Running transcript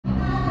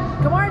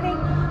Good morning.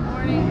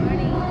 Morning.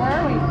 Where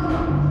are we?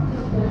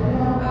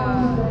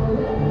 Downtown.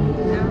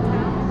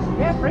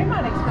 Yeah,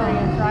 Fremont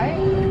Experience, right?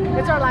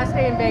 It's our last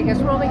day in Vegas.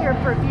 We're only here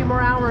for a few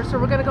more hours, so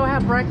we're gonna go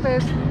have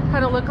breakfast,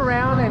 kind of look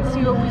around and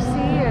see what we see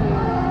and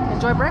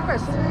enjoy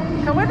breakfast.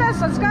 Come with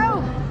us, let's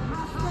go.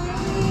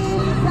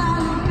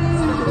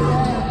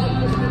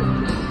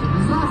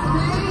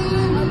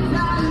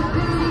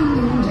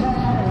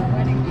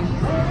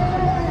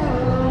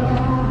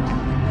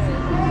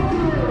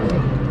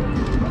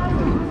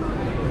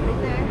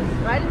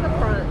 Right in the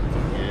front.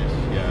 Yes,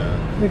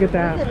 yeah. Look at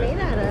that. What's it made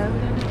out of?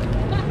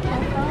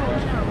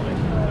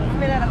 It's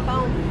made out of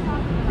foam.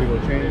 We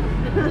will change.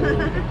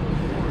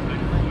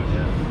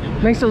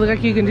 Makes it look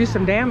like you can do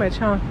some damage,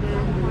 huh?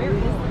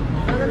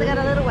 Oh, then they got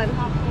a little one.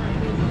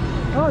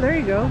 Oh, there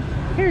you go.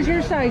 Here's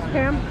your size,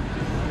 Pam.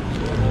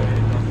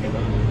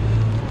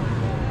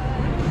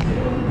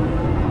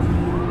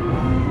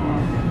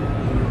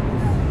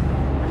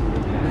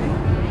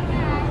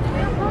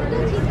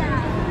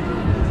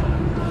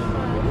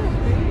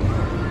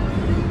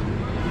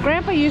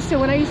 Grandpa used to,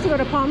 when I used to go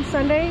to Palm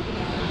Sunday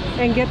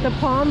and get the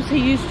palms, he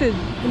used to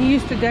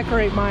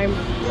decorate mine,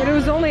 but it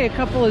was only a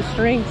couple of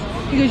strings.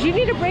 He goes, "You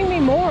need to bring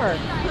me more."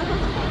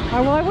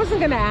 Well, I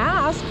wasn't gonna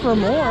ask for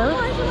more.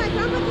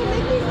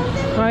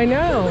 I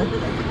know.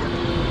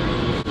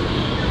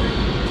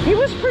 He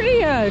was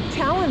pretty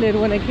talented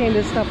when it came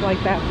to stuff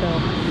like that, though.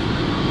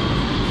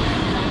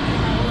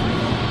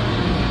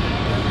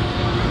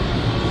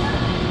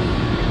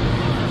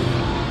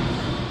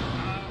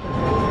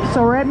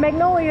 So we're at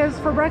Magnolia's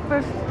for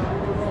breakfast.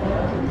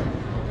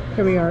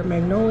 Here we are at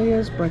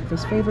Magnolia's.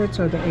 Breakfast favorites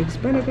are the Eggs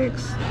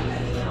Benedicts,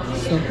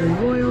 Silvery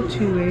Royal,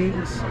 2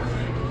 eggs,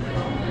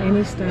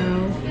 any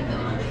style,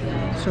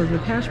 served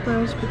with hash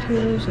browns,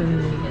 potatoes,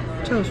 and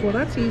toast. Well,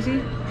 that's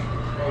easy.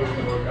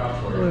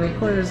 Well, of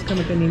course, it doesn't come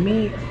with any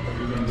meat.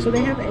 So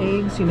they have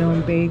eggs, you know,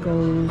 and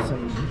bagels,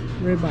 and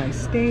ribeye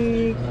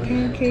steak,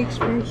 pancakes,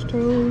 French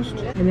toast.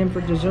 And then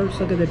for desserts,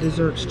 look at the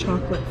desserts.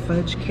 Chocolate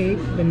fudge cake,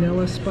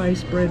 vanilla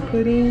spice bread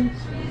pudding,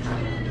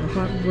 a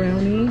hot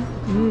brownie,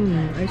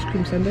 ice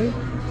cream sundae,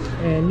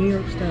 and New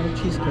York style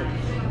cheesecake.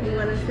 You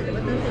want to sit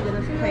with us or get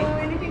us a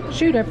plate?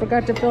 Shoot, I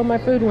forgot to fill my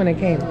food when it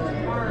came.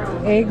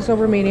 Eggs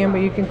over medium,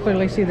 but you can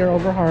clearly see they're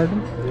over hard.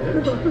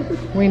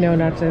 We know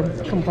not to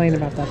complain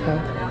about that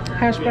though.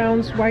 Hash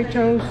browns, white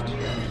toast,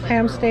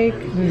 ham steak,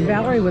 and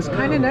Valerie was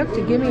kind enough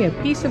to give me a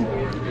piece of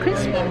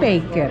crispy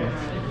bacon.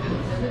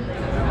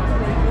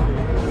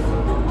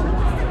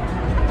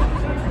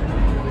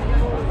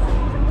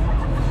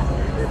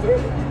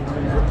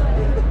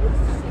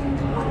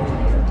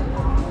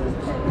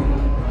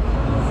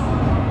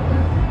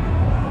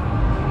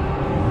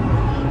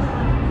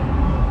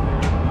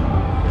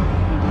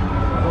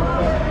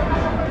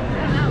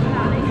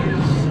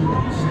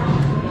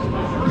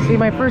 See,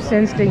 my first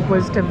instinct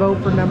was to vote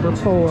for number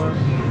 4.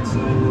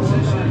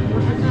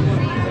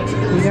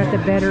 We got the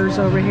betters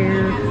over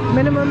here.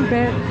 Minimum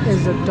bet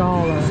is $1.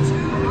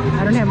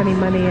 I don't have any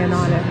money in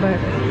on it, but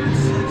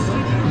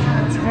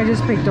I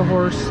just picked a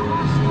horse.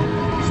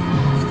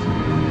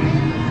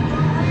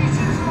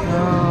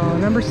 Oh,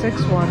 number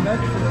 6 won.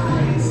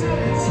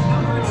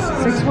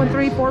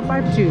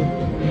 613452.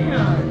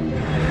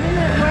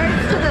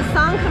 Words to the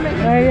song coming in.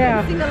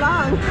 Yeah. Sing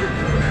along.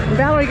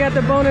 Valerie got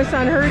the bonus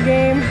on her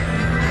game.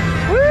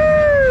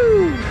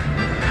 Woo!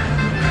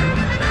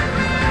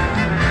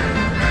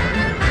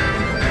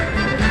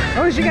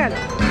 Oh, she got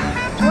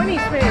 20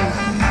 spins.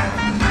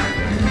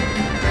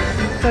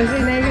 So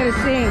now you gotta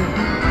sing.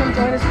 Come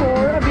join us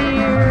for a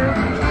beer.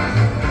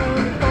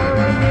 Come for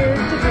a beer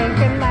to drink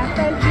and laugh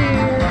and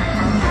cheer.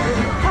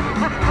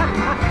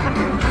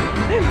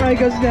 He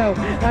goes, no,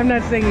 I'm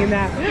not singing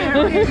that.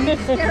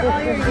 Scare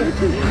all your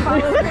YouTube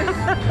followers.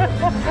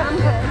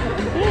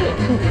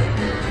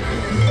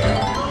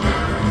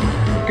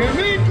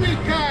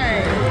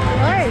 Gemütlichkeit!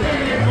 Alright,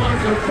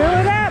 fill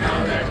it up.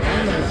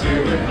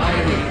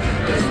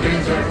 The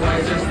strings are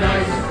twice as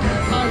nice.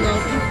 I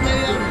love to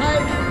play and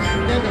hide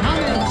and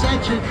hide and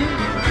such a thing.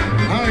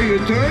 Are you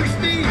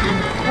thirsty?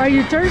 Are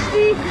you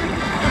thirsty?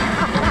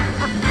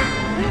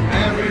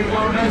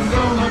 Everyone has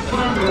so much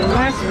fun.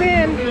 Last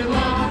spin.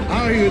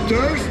 Are you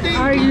thirsty?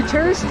 Are you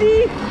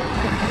thirsty?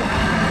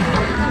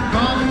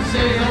 Come and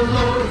say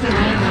hello to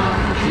Hannah.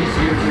 She's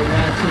here to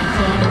have some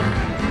fun.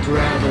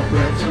 Grab a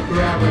pretzel,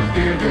 grab a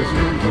beer. There's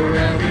room for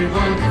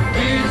everyone.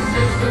 These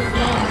sisters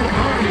want to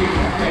party.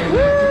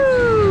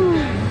 Woo!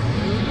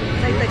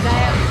 Like the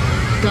guy up.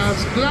 Das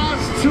Glas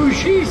zu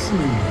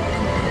schießen.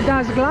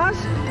 Das Glas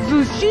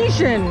zu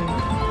schießen.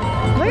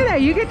 Look at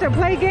that, you get to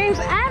play games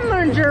and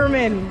learn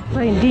German.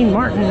 Playing Dean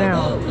Martin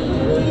now.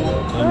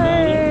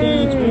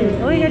 Hey.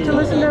 Oh, you get to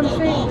listen to him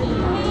sing.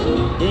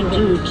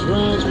 Into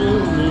trance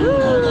with me.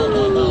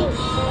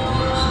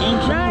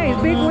 Nice,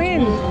 big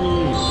win.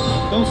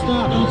 Don't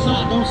stop, don't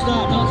stop, don't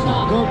stop, don't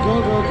stop. Go,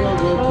 go, go, go,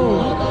 go, go.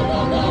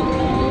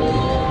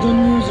 The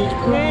music's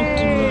bright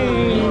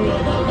tonight.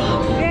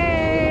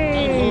 Yay! I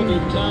hold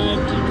it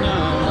tight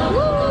tonight.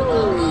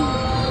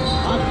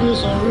 I feel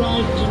so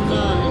right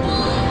tonight.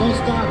 Don't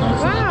stop, don't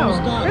stop, Wow. don't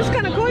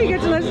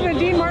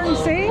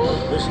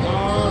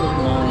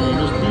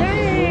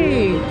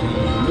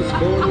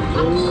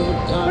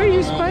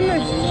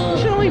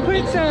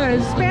put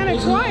span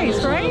it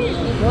twice, right?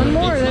 One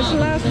more. That's the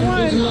last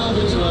one.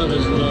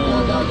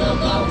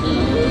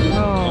 Oh.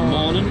 Come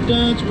on and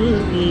dance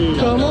with me.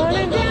 Come on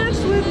and dance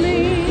with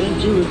me.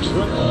 Into a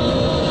truck.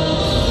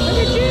 Look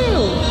at you.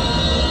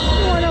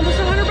 You won almost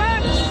 $100.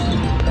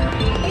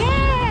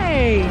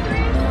 Yay!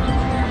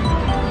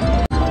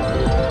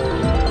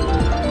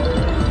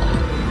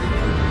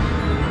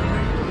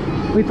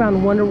 We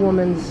found Wonder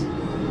Woman's.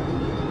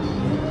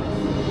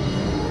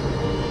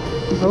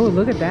 Oh,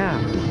 look at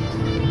that.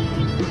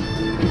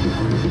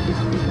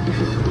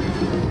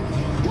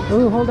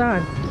 Oh, hold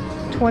on.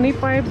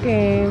 25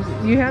 games.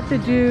 You have to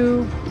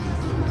do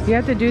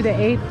the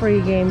 8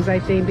 free games, I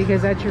think,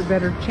 because that's your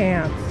better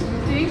chance.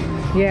 See?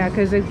 Yeah,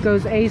 because it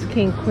goes ace,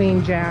 king,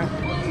 queen, jack.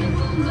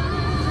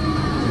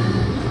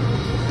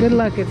 Good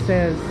luck, it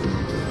says.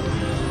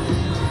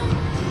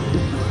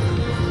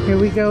 Here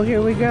we go,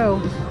 here we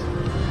go.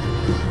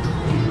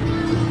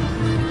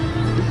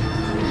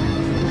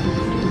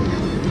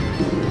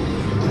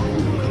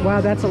 Wow,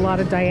 that's a lot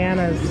of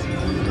Dianas.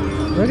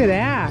 Look at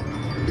that.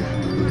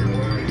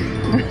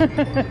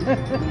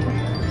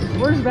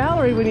 Where's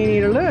Valerie when you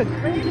need her? Look.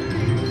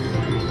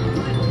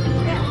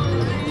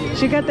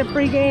 She got the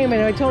free game,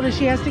 and I told her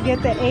she has to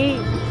get the 8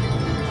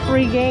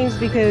 free games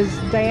because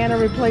Diana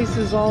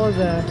replaces all of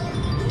the...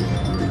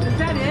 Is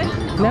that it?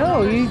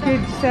 No, you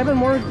did 7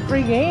 more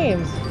free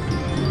games.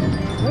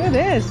 Look at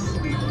this.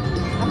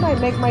 I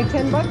might make my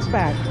 $10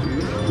 back.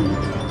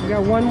 We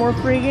got 1 more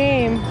free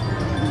game.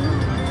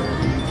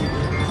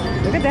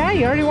 Look at that,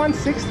 you already won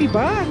 $60.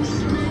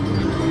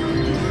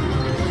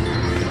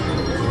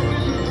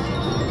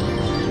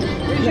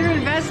 Where's your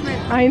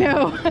investment? I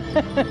know.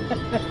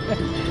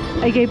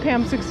 I gave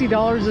Pam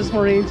 $60 this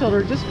morning and told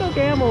her, just go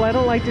gamble. I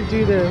don't like to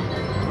do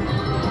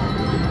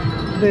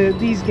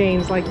these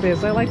games like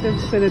this. I like to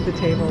sit at the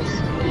tables.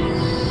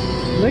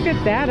 Look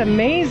at that,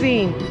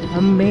 amazing.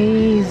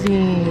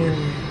 Amazing.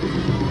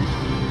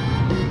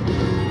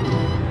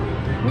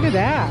 Look at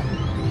that.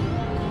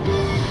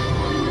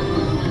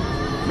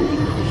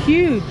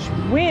 Huge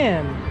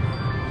win.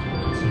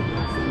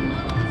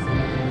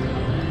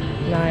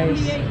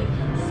 Nice.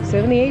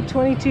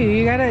 78.22.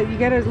 You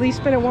gotta at least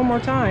spin it one more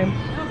time.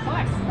 Oh,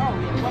 twice. Oh,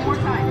 yeah. One more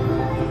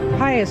time.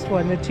 Highest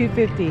one, the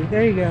 250.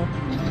 There you go.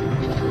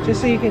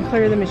 Just so you can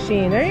clear the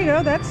machine. There you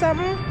go. That's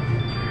something.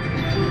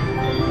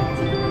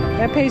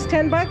 That pays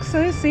 $10.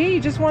 So see,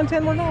 you just won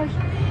 $10 more.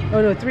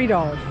 Oh no,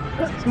 $3.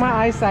 It's my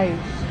eyesight.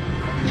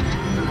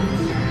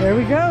 There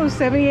we go.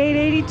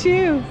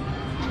 78.82.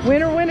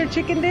 Winner, winner,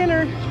 chicken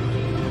dinner.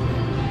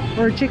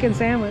 Or a chicken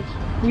sandwich.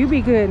 You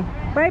be good.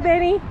 Bye,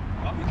 Benny.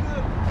 I'll be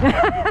good.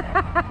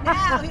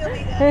 Now he'll be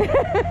good.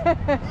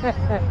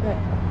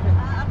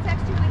 I'll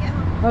text you when I get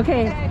home.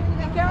 Okay. Okay,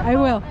 be careful. I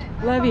will.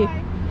 Love you.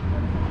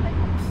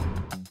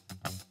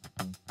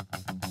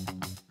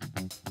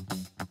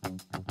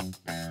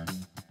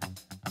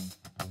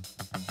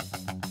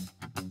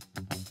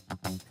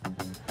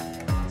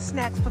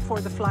 Snacks before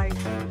the flight.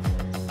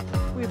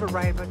 We've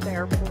arrived at the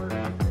airport.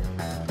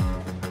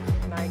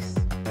 Nice.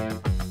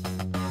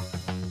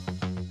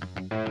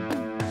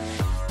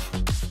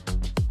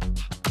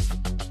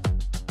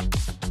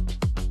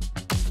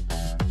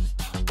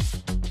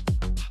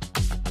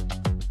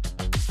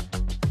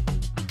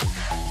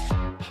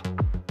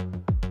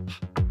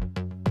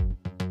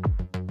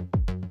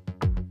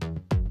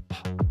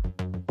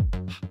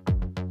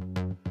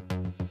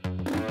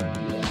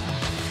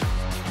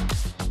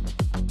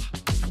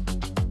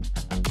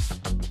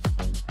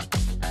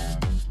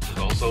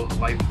 Also,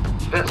 life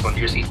vest under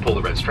your seat. Pull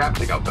the red strap,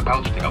 take out the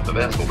pouch, take out the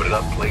vest, open it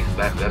up, place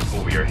that vest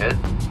over your head.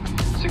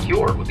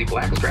 Secure with the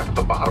black strap at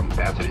the bottom,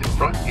 fasten it in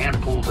front,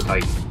 and pull to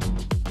tighten.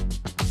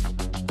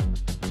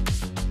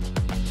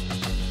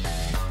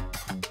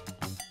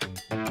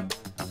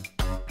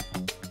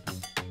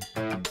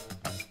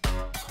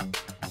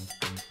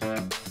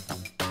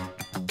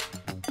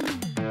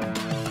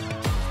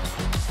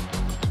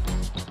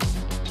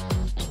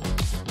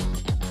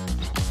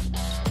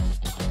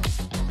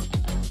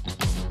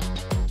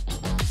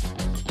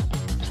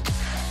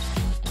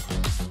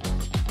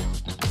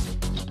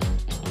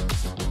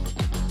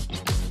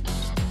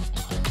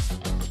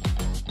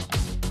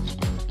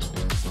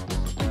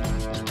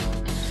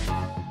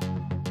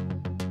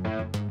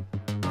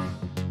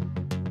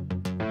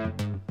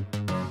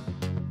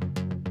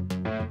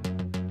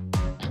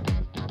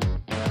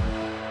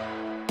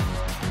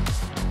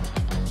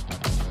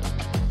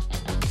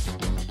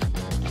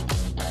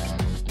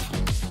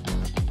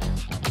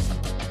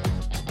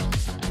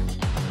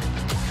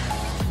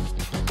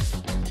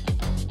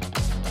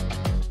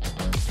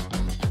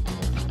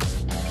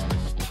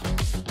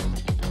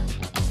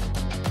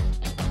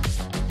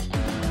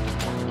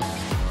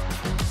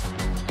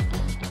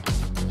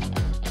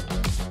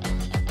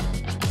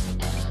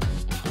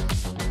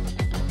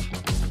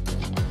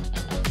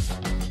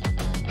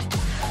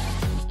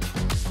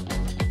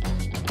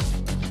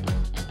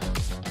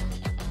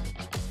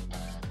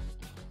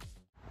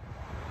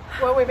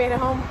 Well, we made it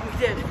home. We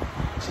did.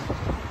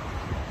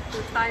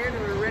 We're tired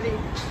and we're ready to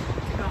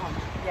go home.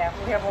 Yeah,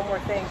 we have one more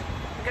thing.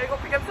 We gotta go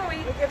pick up Zoe.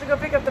 We get to go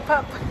pick up the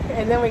pup,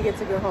 and then we get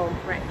to go home.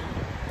 Right.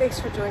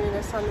 Thanks for joining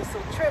us on this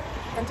little trip.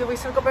 Until we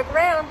circle back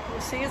around, we'll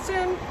see you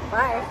soon.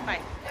 Bye. Bye.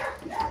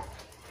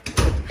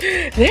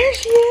 There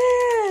she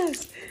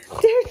is.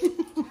 There.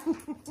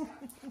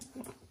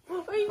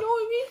 I know,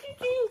 I miss you.